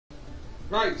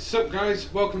Right, sup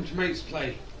guys, welcome to Mates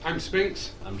Play. I'm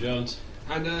Spinks. I'm Jones.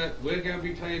 And we're going to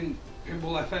be playing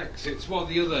Pinball Fx. It's one of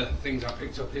the other things I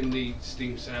picked up in the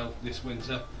Steam sale this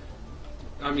winter.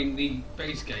 I mean, the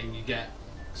base game you get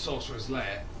Sorcerer's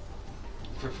Lair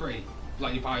for free.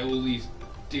 Like you buy all these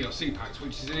DLC packs,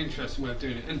 which is an interesting way of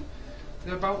doing it. And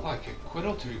they're about like £1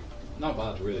 or £2. Not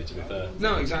bad, really, to be fair.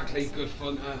 No, exactly, good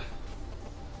fun.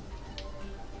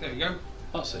 There you go.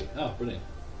 Hot seat. Oh, brilliant.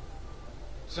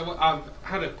 So I've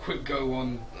had a quick go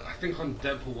on, I think on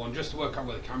Deadpool 1, just to work out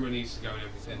where the camera needs to go and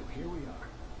everything. So here we are.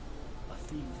 A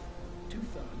thief, 2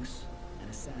 thugs, an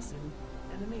assassin,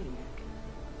 and a maniac.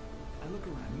 I look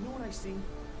around, you know what I see?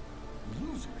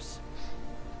 Losers.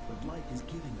 But life is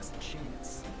giving us a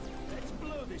chance. Let's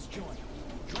blow this joint.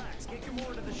 Drax, get your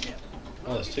more to the ship.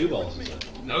 Oh, there's 2 balls, is there?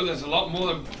 No, there's a lot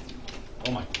more than...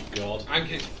 Oh my god.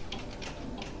 Ankit.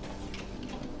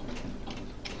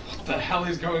 What the hell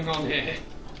is going on here?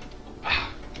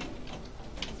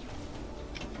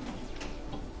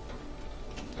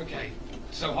 Okay,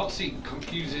 so Hot Seat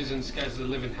confuses and scares the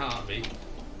living hell out of me.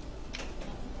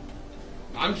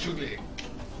 I'm struggling.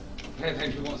 Pay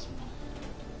attention to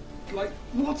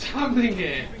what's happening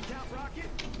here?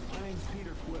 My name's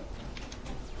Peter Quill.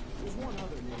 There's one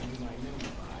other name you might know me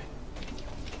by.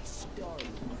 Star-Lord,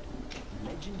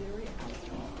 legendary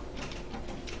outlaw.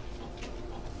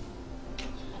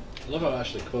 I love how it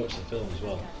actually quotes the film as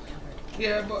well.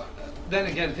 Yeah, but then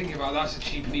again, thinking about that's a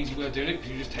cheap and easy way of doing it,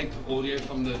 because you just take the audio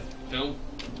from the film.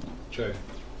 True.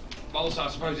 But also, I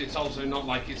suppose it's also not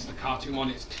like it's the cartoon one,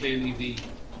 it's clearly the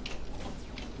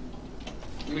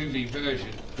movie version,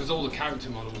 because all the character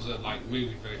models are like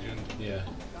movie version, Yeah.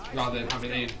 rather than have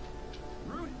it in.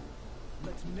 Rudy,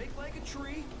 let's make like a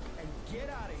tree and get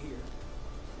out of here.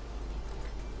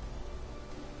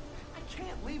 I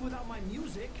can't leave without my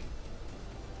music.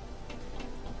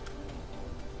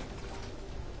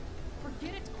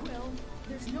 Forget it, Quill.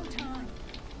 There's no time.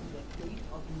 The fate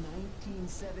of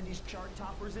 1970s chart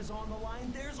toppers is on the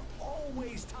line. There's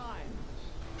always time.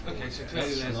 Okay, so clearly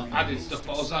That's there's not added nice. stuff,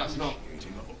 but also that's not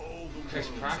Chris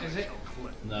Pratt, is it?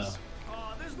 No.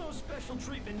 There's no special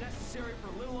treatment necessary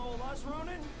for little old us,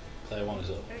 Ronan. Player 1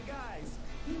 is up. Hey guys,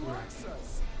 he likes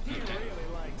us. He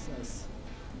really likes us.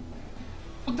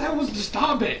 What the hell was the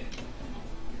start bit?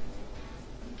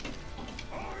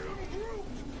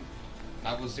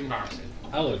 That was embarrassing.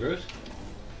 Hello, Groot.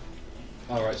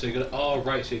 Alright, so you're gonna. Oh,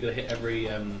 right, so you're gonna hit every.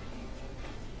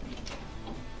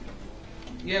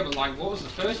 Yeah, but like, what was the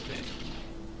first bit?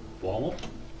 Warm up.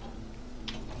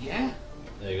 Yeah.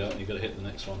 There you go, you've got to hit the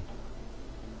next one.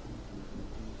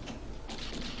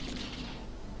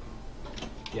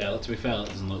 Yeah, to be fair, that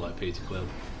doesn't look like Peter Quill.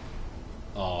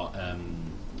 Or,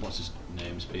 what's his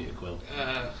name's Peter Quill?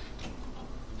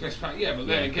 Chris Pratt, yeah, but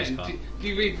then again, do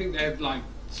you really think they're like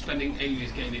spending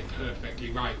ages getting it perfectly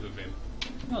right with him?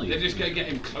 Well, They're just gonna get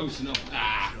him close enough.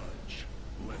 Judge,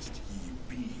 lest ye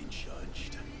be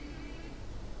judged.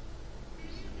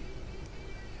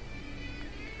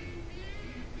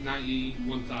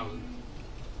 $91,000.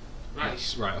 Right.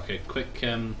 Yes, right, okay, quick,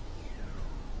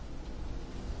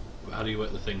 how do you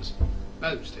work the things?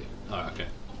 Those two. Alright, okay.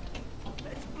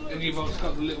 And you've also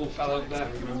got the little fella up there,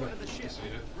 remember? Just so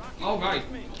you know. Oh, right.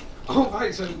 Oh,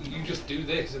 right, so you just do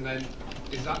this, and then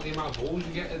is that the amount of balls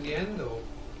you get at the end, or?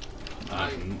 I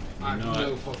have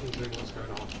no fucking clue what's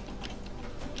going on.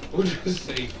 We'll just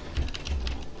see.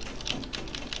 I've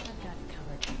got it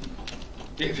covered.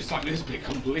 Yeah, just like this bit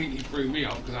completely threw me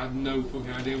off because I had no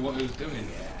fucking idea what it was doing.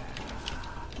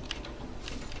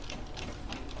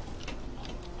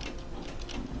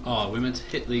 Oh, we meant to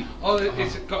hit the... Oh,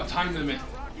 it's got a time limit.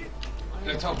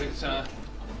 At the top it's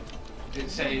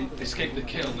saying escape the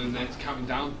kill, and then it's counting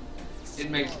down.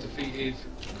 Inmates defeated,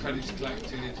 credits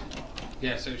collected.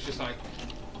 Yeah, so it's just like,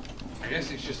 I guess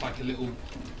it's just like a little,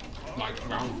 like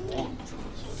round 1 sort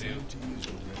of deal.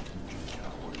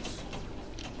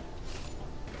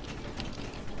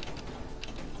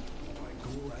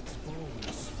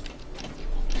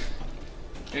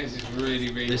 This is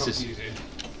really, really confusing.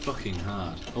 Fucking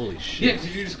hard. Holy shit. Yeah,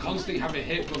 because you just constantly have a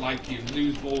hit, but like you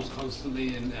lose balls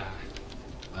constantly, and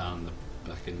And the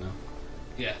back in now.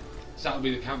 yeah, so that'll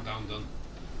be the countdown done.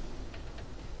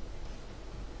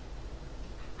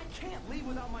 I can't leave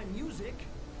without my music.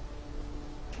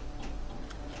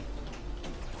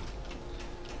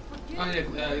 Oh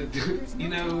yeah, you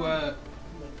know, The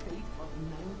fate of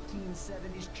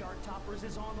 1970s chart toppers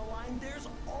is on the line. There's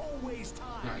always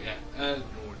time. right, yeah.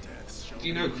 Do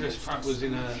you know Chris Pratt was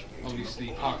in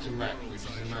obviously Parks and Rec, which is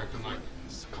an American like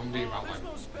comedy about like,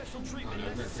 no special I treatment don't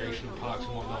know, necessary recreational for parks and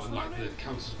low whatnot, and like the wanted.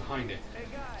 councils behind it. Hey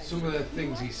guys, Some of the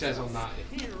things he says on that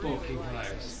is he fucking really likes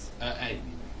hilarious. us. A.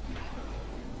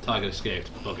 Target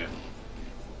escaped. Bugger.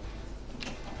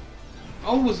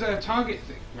 Oh, was there a target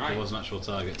thing? Right. There was an actual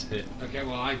target to hit. Okay,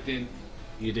 well I didn't.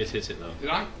 You did hit it though. Did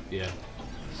I? Yeah.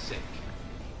 Sick.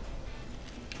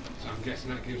 So I'm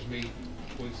guessing that gives me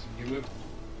points to begin with.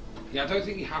 Yeah, I don't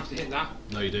think you have to hit that,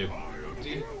 No, you do. do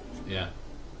you? Yeah.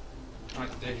 Right,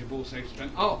 there's your ball safe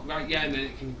spent. Oh, right, yeah, and then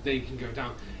you can go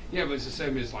down. Yeah, but it's the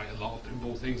same as like a lot of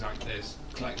pinball things. Like there's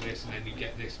collect this, and then you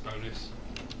get this bonus.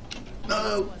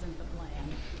 No. This wasn't the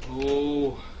plan.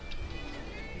 Oh,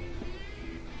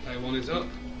 player one is up.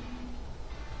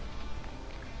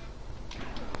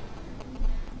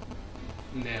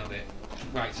 Nailed it.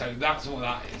 Right, so that's what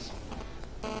that is.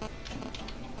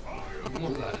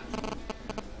 What's that?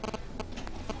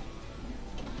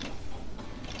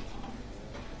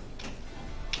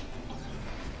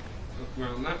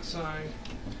 Around that side.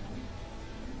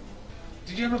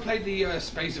 Did you ever play the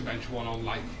Space Adventure one on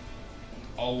like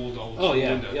old Oh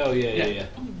yeah. Windows? Oh yeah. Yeah.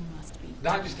 You must be.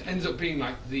 That just ends up being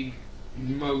like the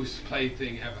most played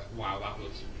thing ever. Wow, that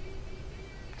was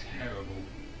terrible.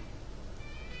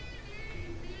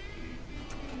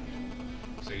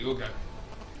 So you'll go.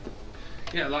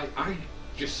 Yeah, like I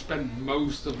just spent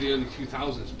most of the early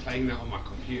 2000s playing that on my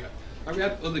computer. I mean, we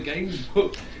had other games,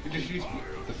 but it just used to be,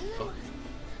 what the fuck?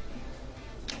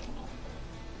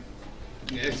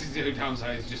 Yeah, this is the only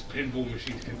downside, is just pinball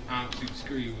machines can absolutely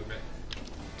screw you with it.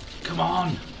 Come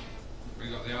on. We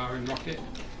got the RN rocket.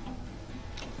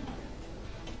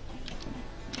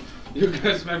 You're going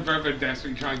to spend forever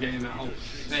desperately trying to get in that hole.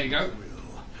 There you go.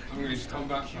 I'm going to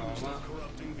combat. Blah, blah, blah.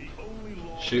 Corrupting the only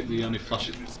law Shoot the only flash.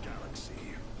 in this galaxy.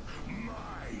 Mine.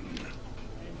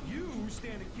 And you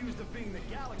stand accused of being the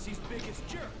galaxy's biggest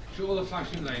jerk. Shoot all the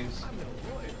flashing lanes. I'm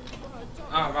no lawyer, but talk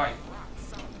Ah, about right. a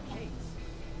rock-solid case.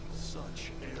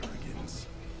 Such arrogance.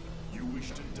 You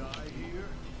wish to die here?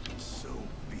 So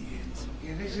be it.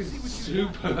 Yeah, this is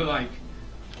super, like,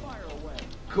 Fire away.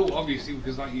 cool, obviously,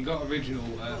 because, like, you got original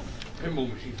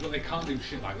pinball machines, but they can't do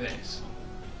shit like this.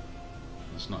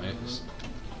 That's not it. It's-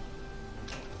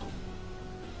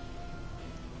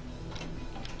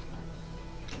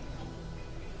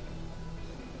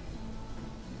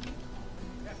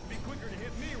 Have to be quicker to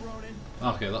hit me, Ronan.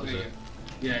 Okay, that was There you it.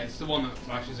 go. Yeah, it's the one that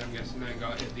flashes, I'm guessing. Then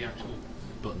got to hit the actual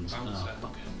Buttons. bouncer. Oh,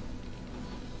 fuck.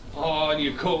 Oh, and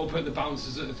you're caught up at the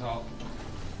bouncers at the top.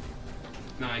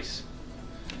 Nice.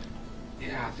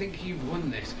 Yeah, I think you've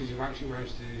won this because you've actually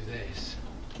managed to do this.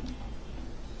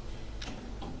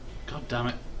 God damn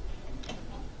it.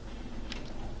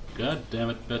 God damn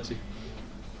it, Betsy.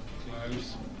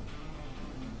 Close.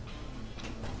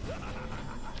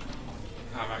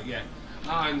 Alright, yeah.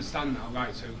 I understand now,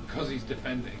 right, so because he's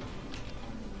defending.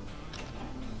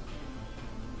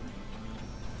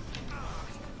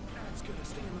 That's gonna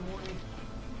stay in the morning.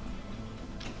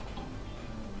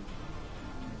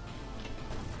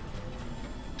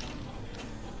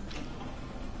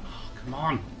 Come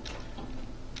on.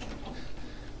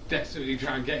 Desperately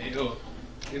try and get it up.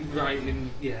 Right in,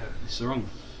 yeah. It's the wrong.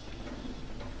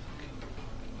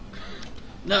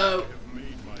 No. I've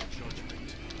made my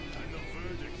judgment, and the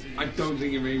verdict is. I don't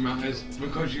think it really matters.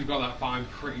 Because you've got that far, I'm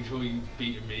pretty sure you've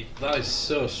beaten me. That is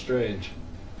so strange.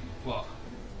 What?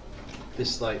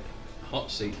 This like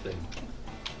hot seat thing.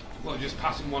 What, just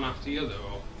passing one after the other,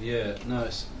 or? Yeah. No,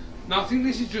 it's. No, I think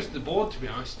this is just the board, to be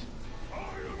honest.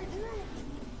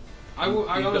 I You've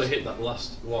got to honestly- hit that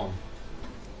last one.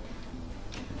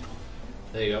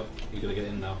 There you go. You got to get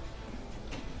in now.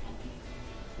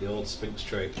 The old Sphinx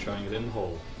trick, try and get in the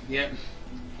hole. Yeah.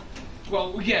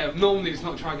 Well, yeah, normally it's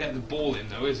not trying to get the ball in,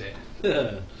 though, is it?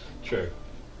 True.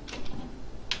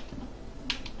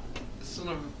 Son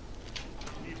of...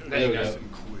 There There you we go.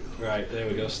 go. Right, there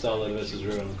we go. Starlight versus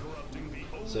Ruin.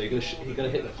 So you got to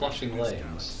hit the flashing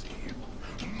lanes.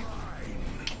 And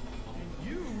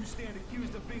you stand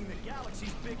accused of being the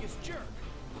galaxy's biggest jerk.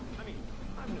 I mean,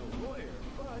 I'm no lawyer,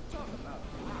 but talk about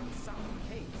a rock-solid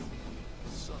case.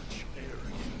 Such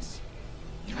arrogance.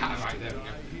 You Ah, wish right, to there we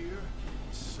die here?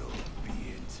 So be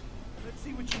it. Let's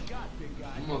see what you got, big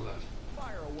guy. Mother.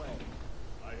 Fire away.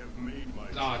 I have made my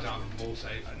Ah, judgment, damn, ball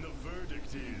save. and the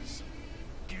verdict is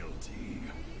guilty.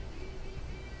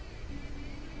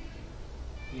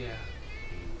 Yeah.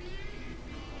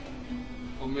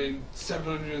 I mean,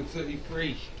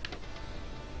 733.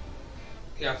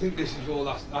 Yeah, I think this is your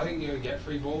last... I think you're going to get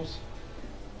 3 balls.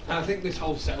 And I think this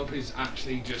whole setup is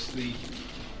actually just the...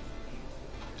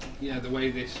 Yeah, the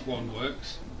way this one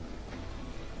works.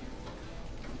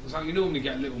 It's like you normally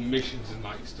get little missions and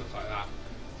like stuff like that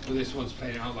But this one's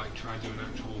playing out like trying to do an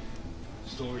actual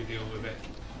story deal with it.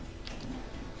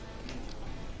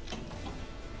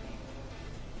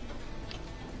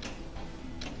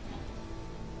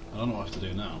 I don't know what I have to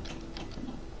do now.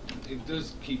 It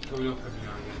does keep coming up every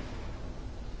now and then.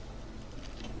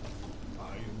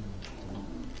 I am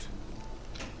Groot.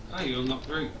 Ah, you're not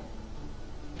through.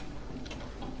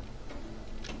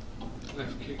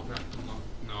 Left kickback, I've got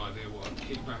no idea what a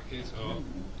kickback is, or...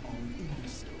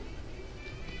 Imbecile.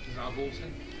 Is that a ball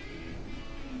thing?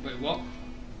 Wait, what?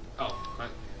 Oh, right.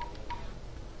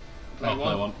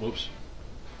 Play one. Whoops.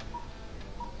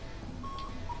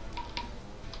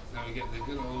 Now we get the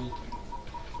good old...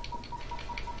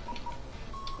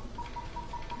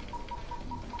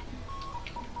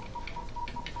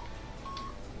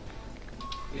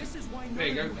 This is why There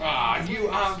you go. Ah, you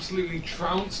absolutely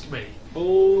trounced me.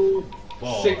 Oh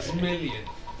boy. 6 million.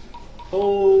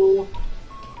 Oh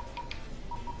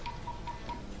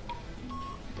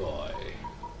boy.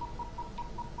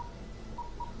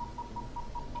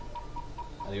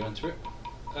 How do you enter it?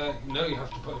 No, you have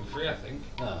to put in 3, I think.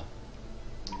 Ah.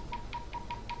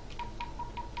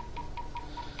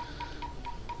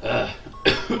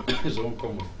 There's one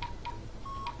problem with...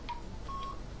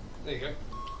 There you go.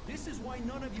 This is why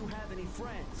none of you have any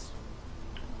friends.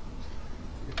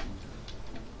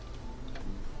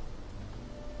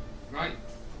 Right.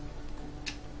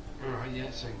 Alright,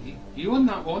 yeah, so you won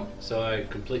that one. So I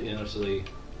completely and utterly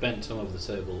bent him over the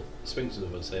table, swings him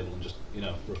over the table, and just, you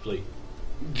know, roughly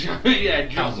Yeah,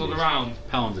 jostled around.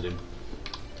 pounded him.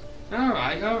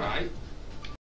 Alright, alright.